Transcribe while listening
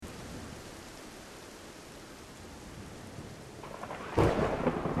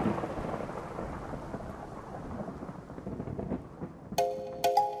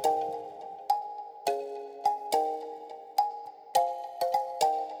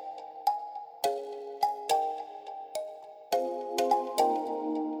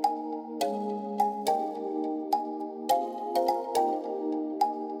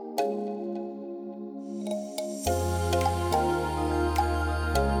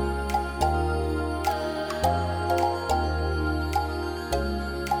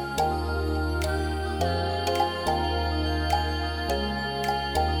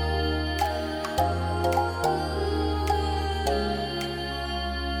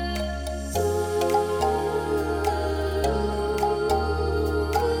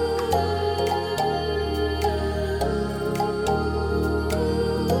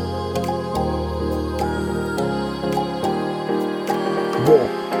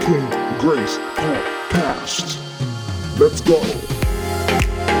Walking Grace Podcast. Let's go.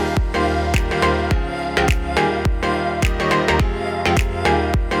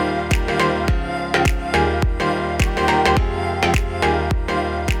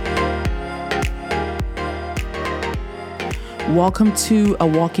 Welcome to a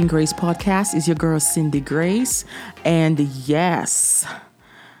Walking Grace podcast. It's your girl, Cindy Grace. And yes,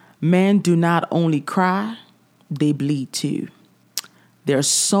 men do not only cry, they bleed too. There are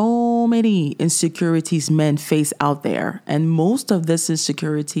so many insecurities men face out there. And most of these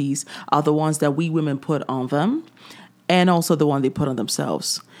insecurities are the ones that we women put on them and also the one they put on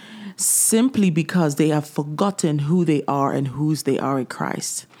themselves. Simply because they have forgotten who they are and whose they are in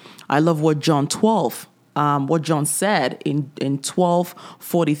Christ. I love what John said in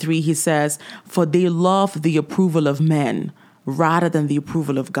 12:43. He says, "For they love the approval of men rather than the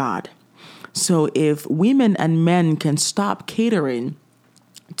approval of God." So if women and men can stop catering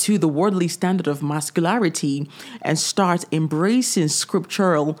to the worldly standard of masculinity and start embracing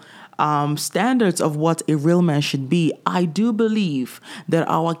scriptural standards of what a real man should be, I do believe that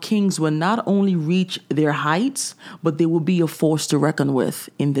our kings will not only reach their heights, but they will be a force to reckon with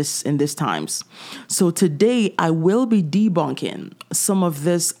in this times. So today I will be debunking some of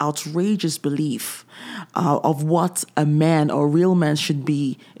this outrageous belief of what a man or real man should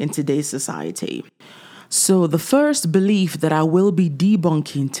be in today's society. So the first belief that I will be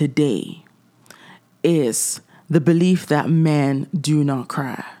debunking today is the belief that men do not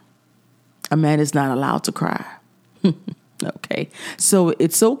cry. A man is not allowed to cry. Okay. So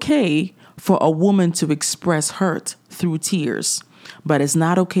it's okay for a woman to express hurt through tears, but it's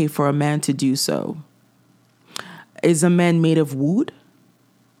not okay for a man to do so. Is a man made of wood?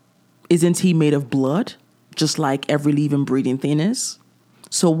 Isn't he made of blood, just like every living, breathing thing is?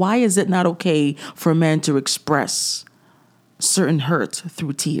 So why is it not okay for a man to express certain hurt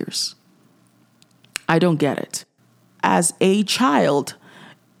through tears? I don't get it. As a child,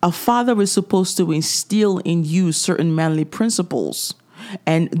 a father is supposed to instill in you certain manly principles.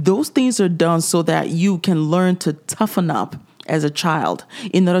 And those things are done so that you can learn to toughen up as a child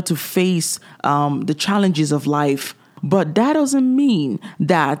in order to face the challenges of life. But that doesn't mean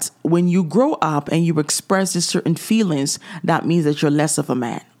that when you grow up and you express these certain feelings, that means that you're less of a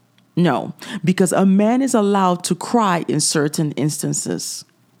man. No, because a man is allowed to cry in certain instances.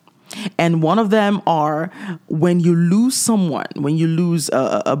 And one of them are when you lose someone, when you lose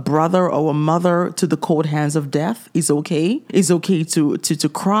a brother or a mother to the cold hands of death. It's okay. It's okay to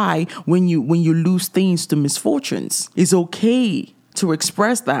cry when you lose things to misfortunes. It's okay to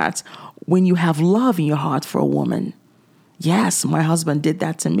express that when you have love in your heart for a woman. Yes, my husband did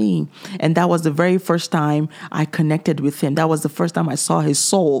that to me. And that was the very first time I connected with him. That was the first time I saw his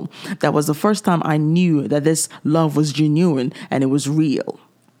soul. That was the first time I knew that this love was genuine and it was real.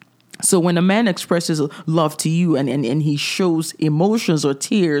 So when a man expresses love to you and he shows emotions or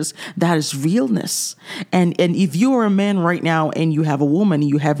tears, that is realness. And if you are a man right now and you have a woman and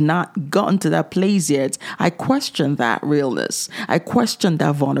you have not gotten to that place yet, I question that realness. I question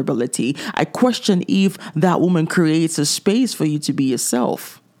that vulnerability. I question if that woman creates a space for you to be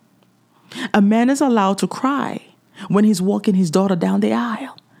yourself. A man is allowed to cry when he's walking his daughter down the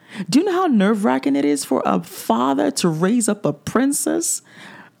aisle. Do you know how nerve-wracking it is for a father to raise up a princess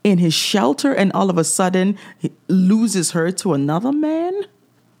in his shelter and all of a sudden he loses her to another man?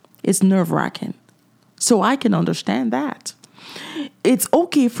 It's nerve-wracking. So I can understand that. It's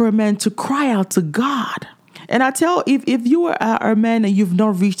okay for a man to cry out to God. And I tell, if you are a man and you've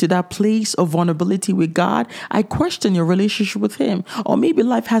not reached to that place of vulnerability with God, I question your relationship with him. Or maybe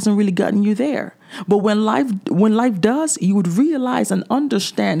life hasn't really gotten you there. But when life does, you would realize and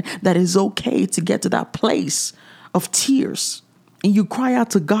understand that it's okay to get to that place of tears. And you cry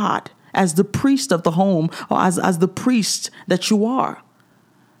out to God as the priest of the home or as the priest that you are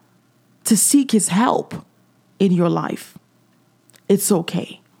to seek his help in your life. It's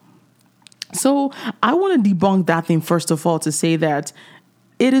okay. So I want to debunk that thing first of all to say that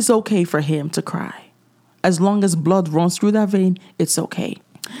it is okay for him to cry. As long as blood runs through that vein, it's okay.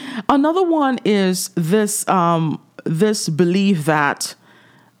 Another one is this belief that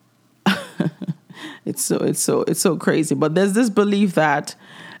It's so crazy. But there's this belief that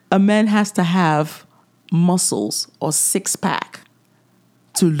a man has to have muscles or six-pack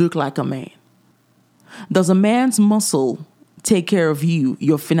to look like a man. Does a man's muscle take care of you,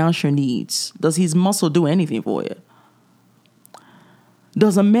 your financial needs? Does his muscle do anything for you?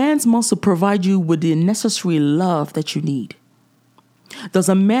 Does a man's muscle provide you with the necessary love that you need? Does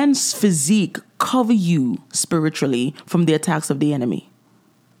a man's physique cover you spiritually from the attacks of the enemy?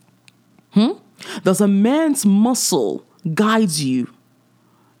 Does a man's muscle guide you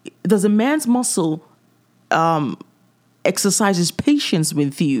Does a man's muscle exercises patience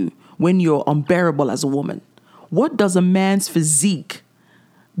with you when you're unbearable as a woman? What does a man's physique,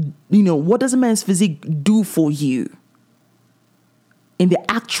 what does a man's physique do for you in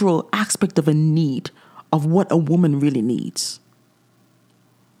the actual aspect of a need of what a woman really needs?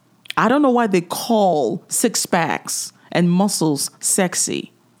 I don't know why they call six packs and muscles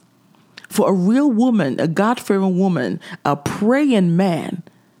sexy. For a real woman, a God-fearing woman, a praying man,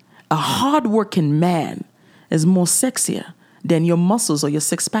 a hardworking man is more sexier than your muscles or your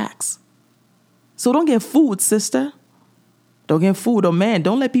six packs. So don't get fooled, sister. Don't get fooled, or man.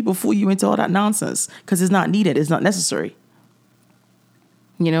 Don't let people fool you into all that nonsense because it's not needed. It's not necessary.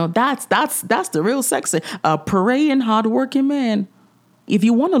 That's the real sexy. A praying, hardworking man. If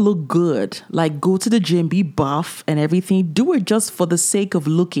you want to look good, like go to the gym, be buff and everything, do it just for the sake of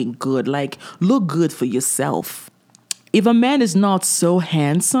looking good. Like look good for yourself. If a man is not so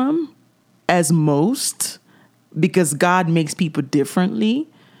handsome as most, because God makes people differently,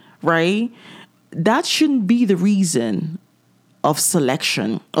 right? That shouldn't be the reason of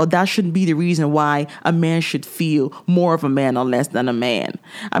selection, or that shouldn't be the reason why a man should feel more of a man or less than a man.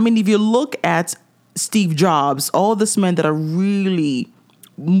 I mean, if you look at Steve Jobs, all these men that are really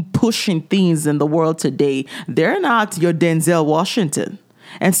pushing things in the world today, they're not your Denzel Washington.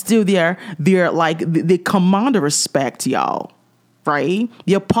 And still they're like, they command a respect, y'all, right?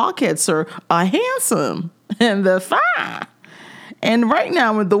 Your pockets are handsome and they're fine. And right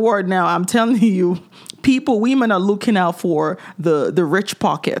now in the world now, I'm telling you, women are looking out for the rich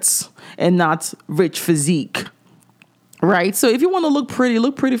pockets and not rich physique. Right. So if you want to look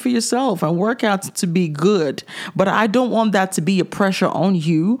pretty for yourself and work out to be good. But I don't want that to be a pressure on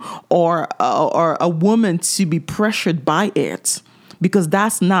you or a woman to be pressured by it, because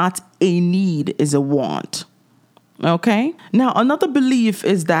that's not a need, is a want. OK, now another belief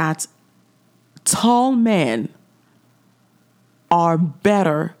is that tall men are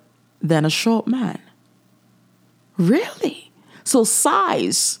better than a short man. Really? So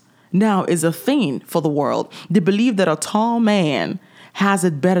size now is a thing for the world. They believe that a tall man has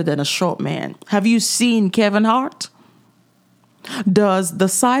it better than a short man. Have you seen Kevin Hart? Does the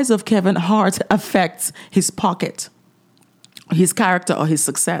size of Kevin Hart affect his pocket, his character, or his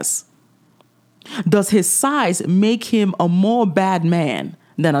success? Does his size make him a more bad man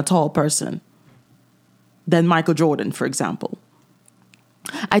than a tall person? Than Michael Jordan, for example?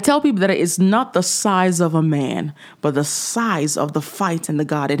 I tell people that it's not the size of a man, but the size of the fight and the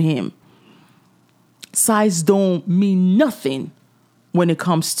God in him. Size don't mean nothing when it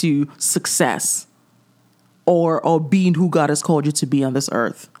comes to success or being who God has called you to be on this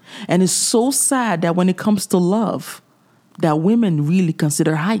earth. And it's so sad that when it comes to love, that women really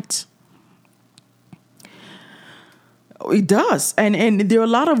consider height. It does. And there are a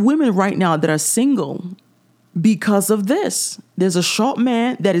lot of women right now that are single because of this. There's a short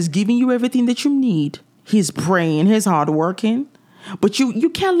man that is giving you everything that you need. He's praying, he's hardworking, but you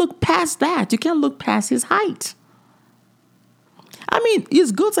can't look past that. You can't look past his height. I mean,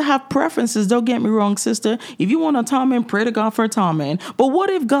 it's good to have preferences. Don't get me wrong, sister. If you want a tall man, pray to God for a tall man. But what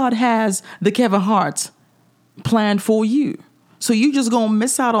if God has the Kevin Hart planned for you? So you just gonna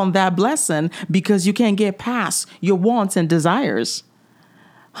miss out on that blessing because you can't get past your wants and desires.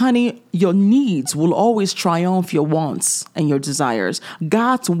 Honey, your needs will always triumph your wants and your desires.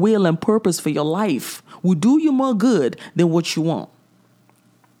 God's will and purpose for your life will do you more good than what you want.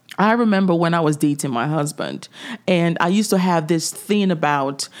 I remember when I was dating my husband, and I used to have this thing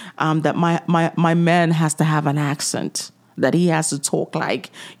about that my man has to have an accent, that he has to talk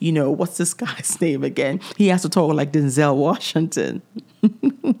like, what's this guy's name again? He has to talk like Denzel Washington.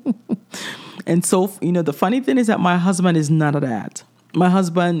 And so, the funny thing is that my husband is none of that. My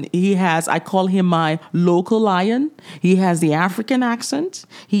husband, I call him my local lion. He has the African accent.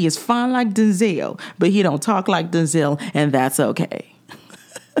 He is fine like Denzel, but he don't talk like Denzel, and that's okay.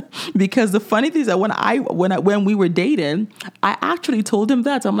 Because the funny thing is that when we were dating, I actually told him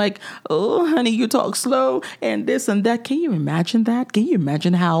that. I'm like, oh, honey, you talk slow and this and that. Can you imagine that? Can you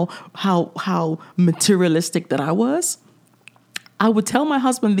imagine how materialistic that I was? I would tell my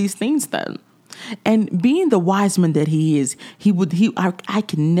husband these things then. And being the wise man that he is, I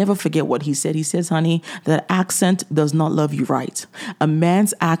can never forget what he said. He says, honey, that accent does not love you right. A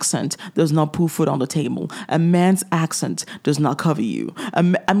man's accent does not put food on the table. A man's accent does not cover you.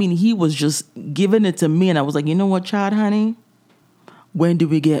 He was just giving it to me. And I was like, you know what, child, honey? When do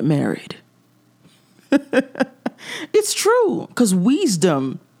we get married? It's true, because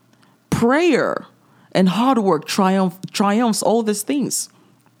wisdom, prayer, and hard work triumphs all these things.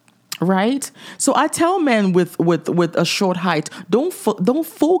 Right? So I tell men with a short height, don't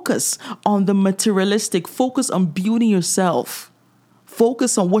focus on the materialistic, focus on building yourself.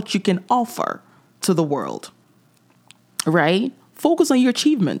 Focus on what you can offer to the world. Right? Focus on your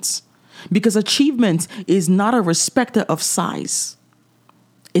achievements, because achievement is not a respecter of size.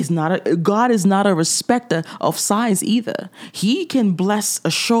 God is not a respecter of size either. He can bless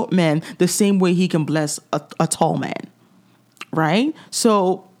a short man the same way he can bless a tall man. Right?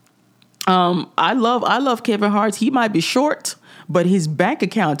 So I love Kevin Hart. He might be short, but his bank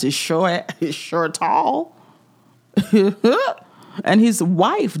account is short tall. And his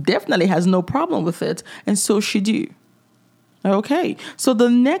wife definitely has no problem with it, and so should you. Okay, so the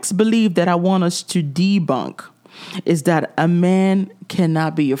next belief that I want us to debunk is that a man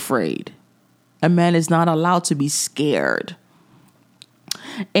cannot be afraid. A man is not allowed to be scared.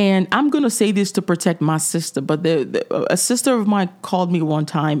 And I'm going to say this to protect my sister, but a sister of mine called me one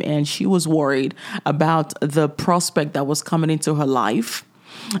time and she was worried about the prospect that was coming into her life.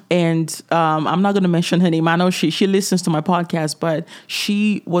 And I'm not going to mention her name. I know she listens to my podcast, but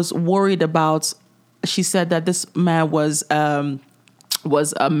she was worried about, she said that this man was a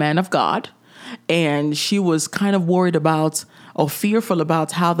man of God. And she was kind of worried about or fearful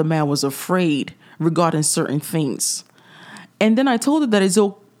about how the man was afraid regarding certain things. And then I told her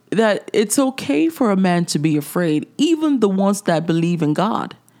that it's okay for a man to be afraid, even the ones that believe in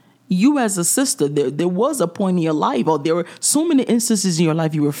God. You as a sister, there was a point in your life, or there were so many instances in your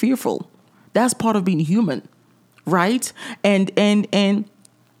life you were fearful. That's part of being human, right? And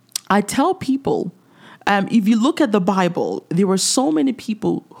I tell people, if you look at the Bible, there were so many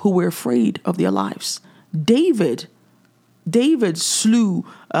people who were afraid of their lives. David slew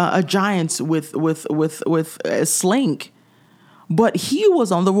a giant with a sling, but he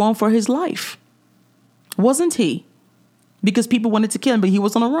was on the run for his life, wasn't he? Because people wanted to kill him, but he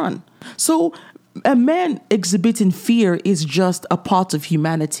was on a run. So a man exhibiting fear is just a part of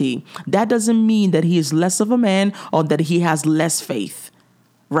humanity. That doesn't mean that he is less of a man or that he has less faith.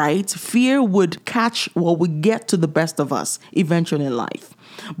 Right? Fear would get to the best of us eventually in life.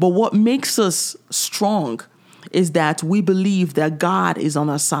 But what makes us strong is that we believe that God is on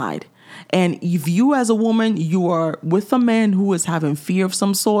our side. And if you as a woman, you are with a man who is having fear of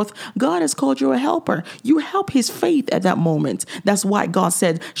some sort, God has called you a helper. You help his faith at that moment. That's why God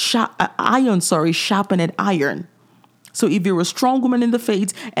said, sharpened iron. So if you're a strong woman in the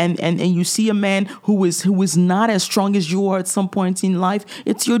faith and you see a man who is not as strong as you are at some point in life,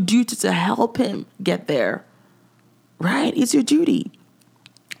 it's your duty to help him get there. Right? It's your duty.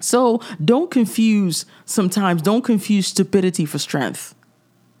 So don't confuse stupidity for strength.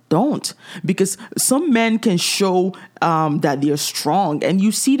 Don't. Because some men can show that they're strong, and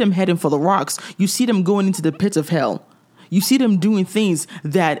you see them heading for the rocks. You see them going into the pit of hell. You see them doing things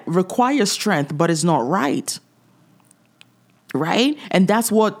that require strength, but it's not right. Right? And that's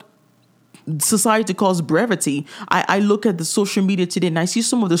what society calls brevity. I look at the social media today and I see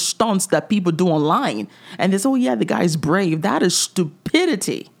some of the stunts that people do online. And they say, oh yeah, the guy is brave. That is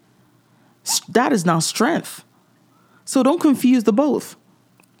stupidity. That is not strength. So don't confuse the both.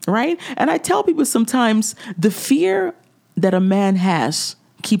 Right? And I tell people sometimes the fear that a man has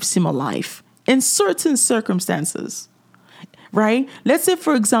keeps him alive in certain circumstances. Right? Let's say,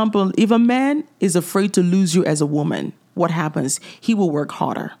 for example, if a man is afraid to lose you as a woman, what happens? He will work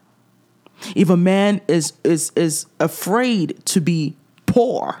harder. If a man is afraid to be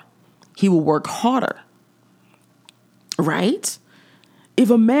poor, he will work harder. Right? If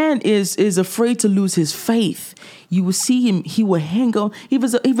a man is afraid to lose his faith, you will see him, he will hang on. If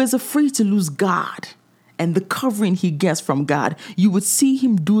he's afraid to lose God and the covering he gets from God, you would see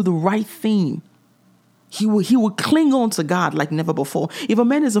him do the right thing. He will cling on to God like never before. If a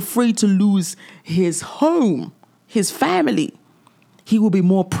man is afraid to lose his home, his family, he will be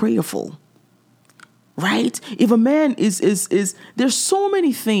more prayerful. Right? If a man is there's so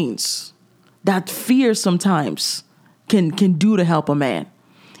many things that fear sometimes can do to help a man.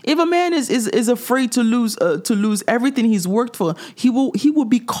 If a man is afraid to lose everything he's worked for, he will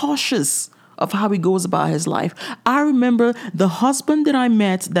be cautious of how he goes about his life. I remember the husband that I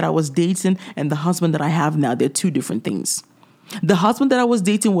met, that I was dating, and the husband that I have now, they're two different things. The husband that I was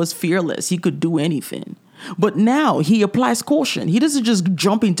dating was fearless. He could do anything. But now he applies caution. He doesn't just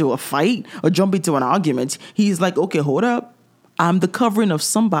jump into a fight or jump into an argument. He's like, okay, hold up. I'm the covering of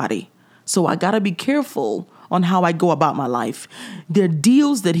somebody. So I got to be careful on how I go about my life. There are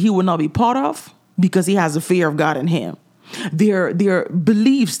deals that he will not be part of because he has a fear of God in him. There are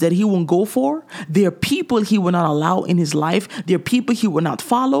beliefs that he won't go for. There are people he will not allow in his life. There are people he will not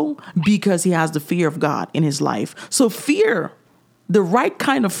follow because he has the fear of God in his life. So fear The right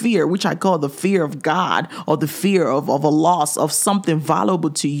kind of fear, which I call the fear of God or the fear of a loss of something valuable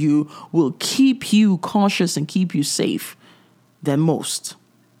to you, will keep you cautious and keep you safe than most.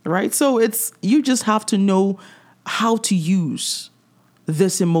 Right? So you just have to know how to use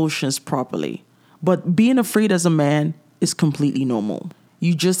these emotions properly. But being afraid as a man is completely normal.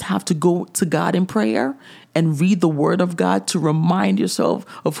 You just have to go to God in prayer and read the word of God to remind yourself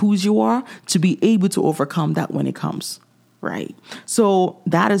of whose you are, to be able to overcome that when it comes. Right. So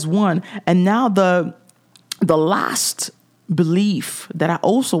that is one. And now the last belief that I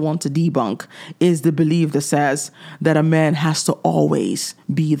also want to debunk is the belief that says that a man has to always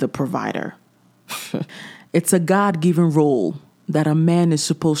be the provider. It's a God-given role that a man is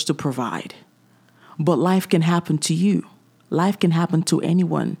supposed to provide. But life can happen to you. Life can happen to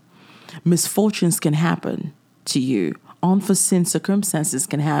anyone. Misfortunes can happen to you. Unforeseen circumstances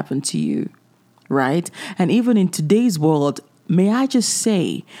can happen to you. Right? And even in today's world, may I just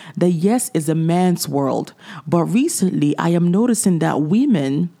say that yes, it's a man's world. But recently, I am noticing that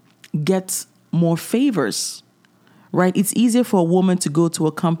women get more favors. Right? It's easier for a woman to go to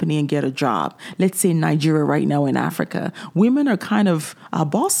a company and get a job. Let's say in Nigeria right now, in Africa, women are kind of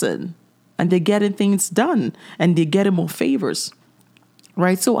bossing. And they're getting things done and they're getting more favors,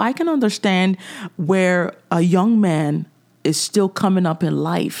 right? So I can understand where a young man is still coming up in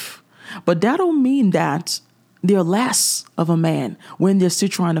life, but that don't mean that they're less of a man when they're still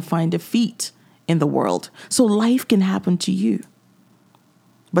trying to find their feet in the world. So life can happen to you,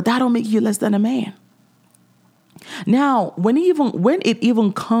 but that don't make you less than a man. Now, when it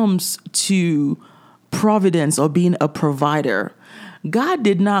even comes to providence or being a provider, God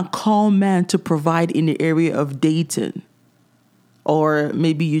did not call man to provide in the area of dating. Or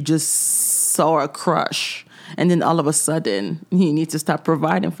maybe you just saw a crush and then all of a sudden you need to start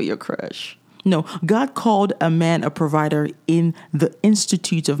providing for your crush. No, God called a man a provider in the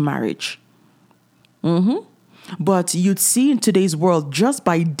institute of marriage. But you'd see in today's world, just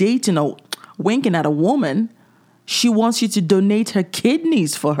by dating or winking at a woman, she wants you to donate her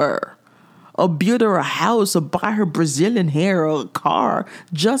kidneys for her. Or build her a house or buy her Brazilian hair or a car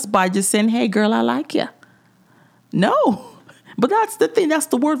just by just saying, hey, girl, I like you. No, but that's the thing. That's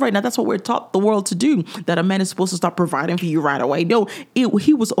the word right now. That's what we're taught the world to do, that a man is supposed to start providing for you right away. No,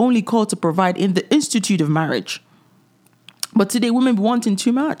 he was only called to provide in the institute of marriage. But today women be wanting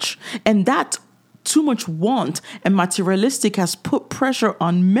too much. And that too much want and materialistic has put pressure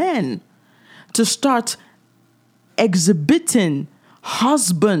on men to start exhibiting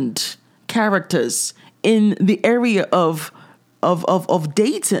husband characters in the area of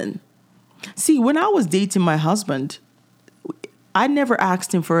dating. See, when I was dating my husband, I never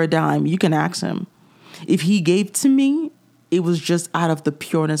asked him for a dime. You can ask him. If he gave to me, it was just out of the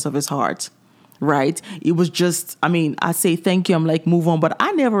pureness of his heart, right? It was just, I say thank you. I'm like, move on. But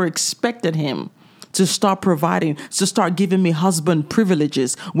I never expected him to start providing, to start giving me husband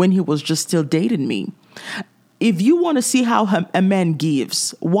privileges when he was just still dating me. If you want to see how a man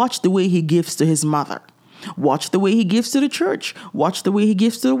gives, watch the way he gives to his mother. Watch the way he gives to the church. Watch the way he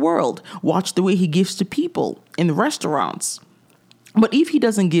gives to the world. Watch the way he gives to people in restaurants. But if he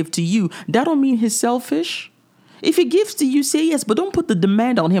doesn't give to you, that don't mean he's selfish. If he gives to you, say yes, but don't put the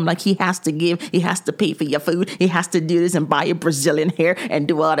demand on him like he has to give. He has to pay for your food. He has to do this and buy your Brazilian hair and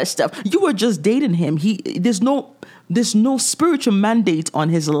do all that stuff. You were just dating him. There's no spiritual mandate on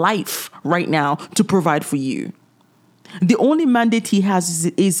his life right now to provide for you. The only mandate he has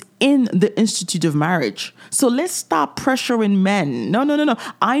is in the institute of marriage. So let's stop pressuring men. No.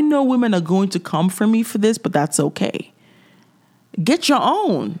 I know women are going to come for me for this, but that's okay. Get your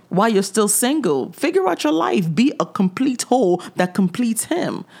own while you're still single. Figure out your life. Be a complete whole that completes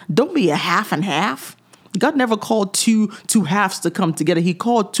him. Don't be a half and half. God never called two halves to come together. He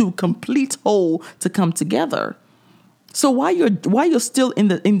called two complete whole to come together. So while you're still in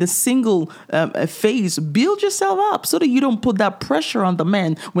the single phase, build yourself up so that you don't put that pressure on the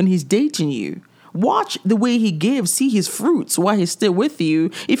man when he's dating you. Watch the way he gives, see his fruits while he's still with you.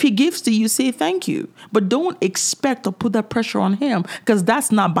 If he gives to you, say thank you. But don't expect to put that pressure on him, because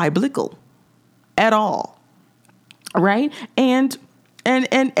that's not biblical at all. Right? And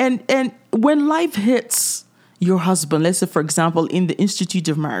when life hits your husband, let's say, for example, in the institute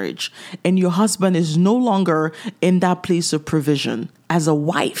of marriage, and your husband is no longer in that place of provision as a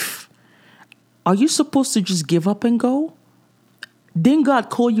wife, are you supposed to just give up and go? Didn't God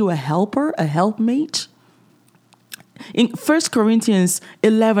call you a helper, a helpmate? In 1 Corinthians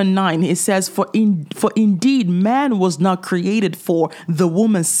 11:9, it says, For indeed man was not created for the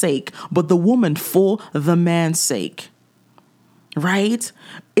woman's sake, but the woman for the man's sake. right?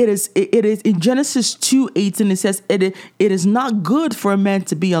 It is in Genesis 2:18. It says, it is not good for a man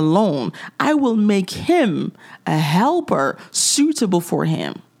to be alone. I will make him a helper suitable for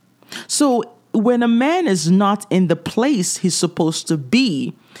him. So when a man is not in the place he's supposed to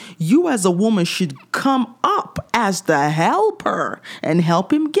be, you as a woman should come up as the helper and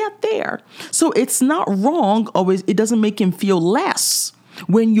help him get there. So it's not wrong, or it doesn't make him feel less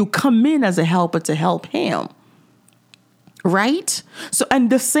when you come in as a helper to help him. Right? So, and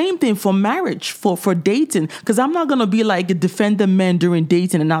the same thing for marriage, for dating, because I'm not going to be like defend the men during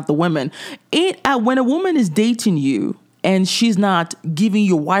dating and not the women. When a woman is dating you and she's not giving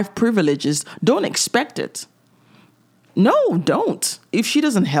you wife privileges, don't expect it. No, don't. If she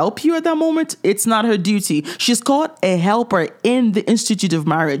doesn't help you at that moment, it's not her duty. She's called a helper in the institute of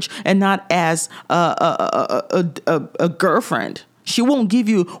marriage and not as a girlfriend. She won't give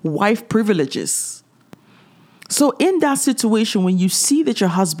you wife privileges. So in that situation, when you see that your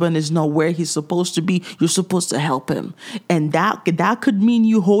husband is not where he's supposed to be, you're supposed to help him. And that could mean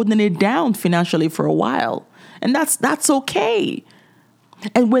you holding it down financially for a while. And that's okay.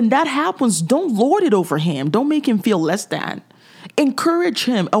 And when that happens, don't lord it over him. Don't make him feel less than. Encourage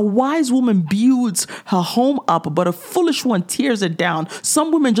him. A wise woman builds her home up, but a foolish one tears it down.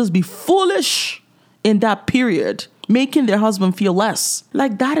 Some women just be foolish in that period, making their husband feel less.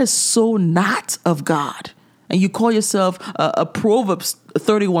 Like, that is so not of God. And you call yourself a Proverbs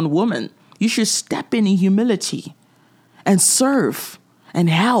 31 woman. You should step in humility and serve and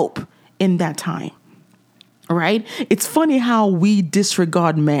help in that time. Right? It's funny how we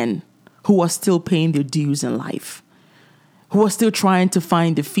disregard men who are still paying their dues in life, who are still trying to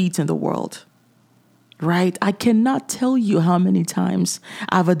find their feet in the world. Right? I cannot tell you how many times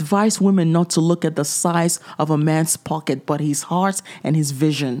I've advised women not to look at the size of a man's pocket, but his heart and his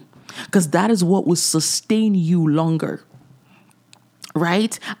vision. Because that is what will sustain you longer.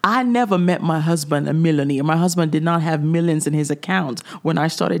 Right? I never met my husband a millionaire. My husband did not have millions in his account when I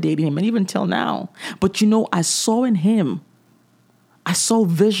started dating him, and even till now. But I saw in him, I saw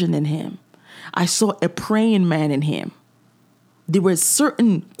vision in him. I saw a praying man in him. There were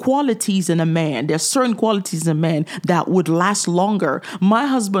certain qualities in a man. There are certain qualities in a man that would last longer. My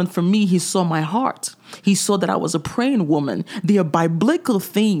husband, for me, he saw my heart. He saw that I was a praying woman. There are biblical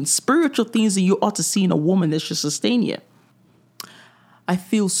things, spiritual things that you ought to see in a woman that should sustain you. I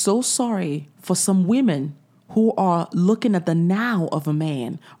feel so sorry for some women who are looking at the now of a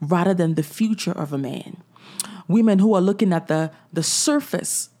man rather than the future of a man. Women who are looking at the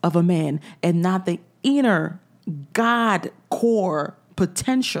surface of a man and not the inner God core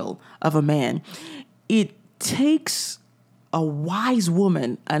potential of a man. It takes a wise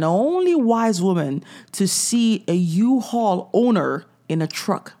woman, and only wise woman, to see a U-Haul owner in a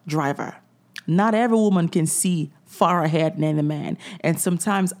truck driver. Not every woman can see far ahead than a man. And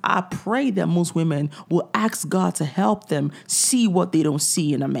sometimes I pray that most women will ask God to help them see what they don't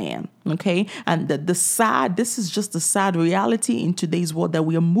see in a man. Okay. And this is just the sad reality in today's world, that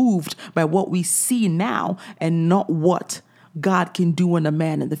we are moved by what we see now and not what God can do in a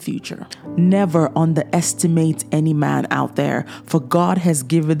man in the future. Never underestimate any man out there, for God has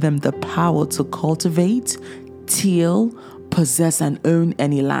given them the power to cultivate, till, possess, and own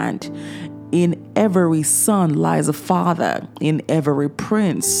any land. In every son lies a father. In every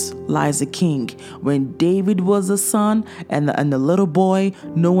prince lies a king. When David was a son and the little boy,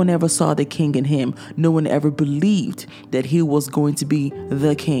 no one ever saw the king in him. No one ever believed that he was going to be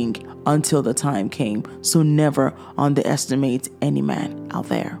the king until the time came. So never underestimate any man out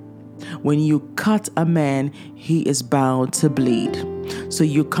there. When you cut a man, he is bound to bleed. So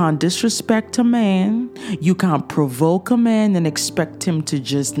you can't disrespect a man. You can't provoke a man and expect him to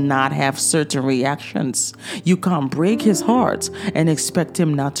just not have certain reactions. You can't break his heart and expect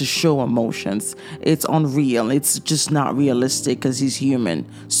him not to show emotions. It's unreal. It's just not realistic because he's human.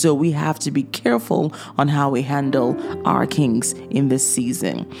 So we have to be careful on how we handle our kings in this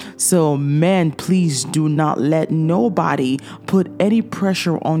season. So men, please do not let nobody put any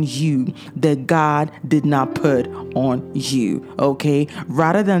pressure on you that God did not put on you. Okay?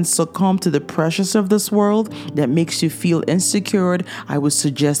 Rather than succumb to the pressures of this world that makes you feel insecure, I would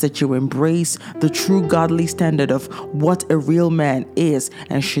suggest that you embrace the true godly standard of what a real man is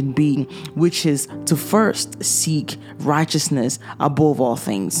and should be, which is to first seek righteousness above all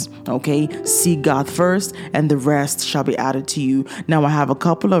things. Okay? Seek God first, and the rest shall be added to you. Now, I have a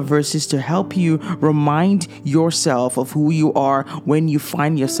couple of verses to help you remind yourself of who you are when you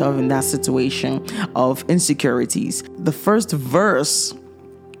find yourself in that situation of insecurities. The first verse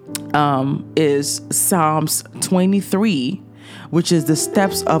is Psalms 23, which is the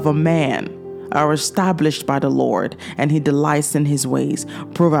steps of a man are established by the Lord, and he delights in his ways.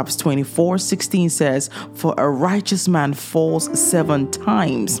 Proverbs 24:16 says, for a righteous man falls 7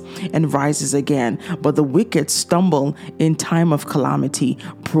 times and rises again, but the wicked stumble in time of calamity.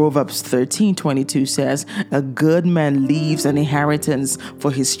 Proverbs 13:22 says, a good man leaves an inheritance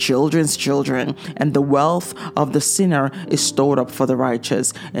for his children's children, and the wealth of the sinner is stored up for the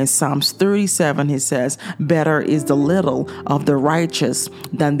righteous. In Psalms 37, he says, better is the little of the righteous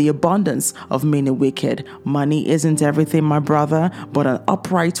than the abundance of many wicked. Money isn't everything, my brother, but an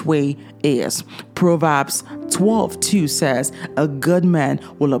upright way is. Proverbs 12:2 says, a good man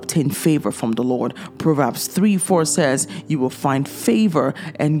will obtain favor from the Lord. Proverbs 3:4 says, you will find favor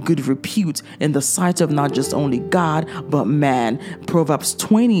and good repute in the sight of not just only God, but man. Proverbs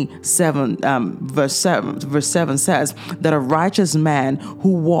 27, verse 7 says that a righteous man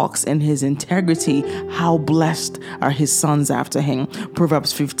who walks in his integrity, how blessed are his sons after him.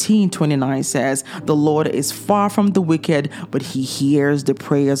 Proverbs 15:29 says, the Lord is far from the wicked, but he hears the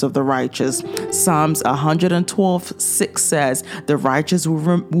prayers of the righteous. Psalms 112:6 says, the righteous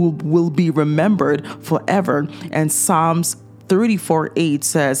will be remembered forever. And Psalms 34:8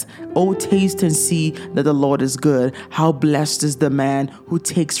 says, oh, taste and see that the Lord is good. How blessed is the man who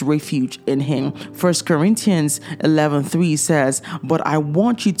takes refuge in him. 1 Corinthians 11:3 says, but I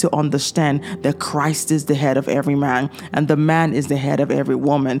want you to understand that Christ is the head of every man, and the man is the head of every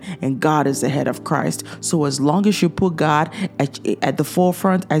woman, and God is the head of Christ. So as long as you put God at the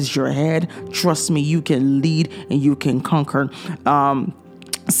forefront as your head, trust me, you can lead and you can conquer.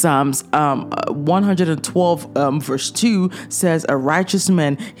 Psalms 112 verse 2 says, a righteous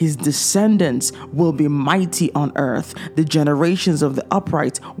man, his descendants will be mighty on earth. The generations of the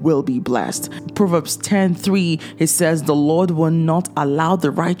upright will be blessed. Proverbs 10:3, it says, the Lord will not allow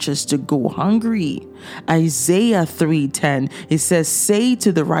the righteous to go hungry. Isaiah 3:10, it says, say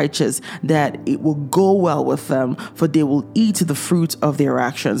to the righteous that it will go well with them, for they will eat the fruit of their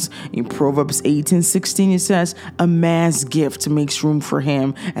actions. In Proverbs 18:16, it says, a man's gift makes room for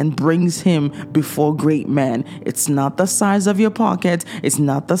him and brings him before great men. It's not the size of your pocket. It's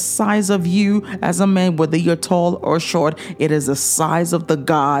not the size of you as a man, whether you're tall or short. It is the size of the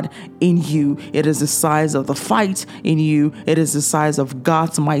God in you. It is the size of the fight in you. It is the size of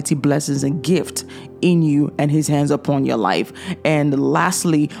God's mighty blessings and gift in you and his hands upon your life. And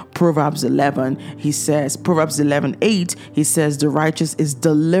lastly, Proverbs 11:8, he says, the righteous is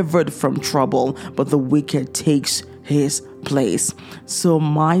delivered from trouble, but the wicked takes his place. So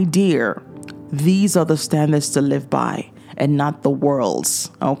my dear, these are the standards to live by and not the world's.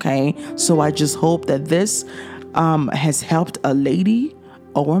 Okay. So I just hope that this has helped a lady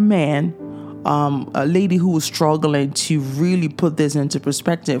or a man, a lady who is struggling to really put this into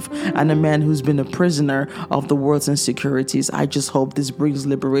perspective, and a man who's been a prisoner of the world's insecurities. I just hope this brings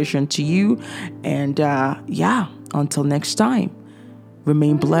liberation to you. And until next time,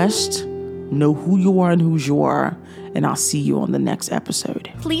 remain blessed, know who you are and whose you are, and I'll see you on the next episode.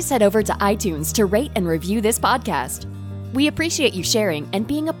 Please head over to iTunes to rate and review this podcast. We appreciate you sharing and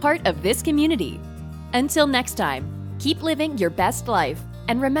being a part of this community. Until next time, keep living your best life.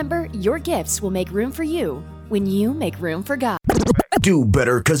 And remember, your gifts will make room for you when you make room for God. Do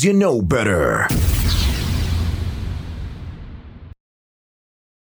better 'cause you know better.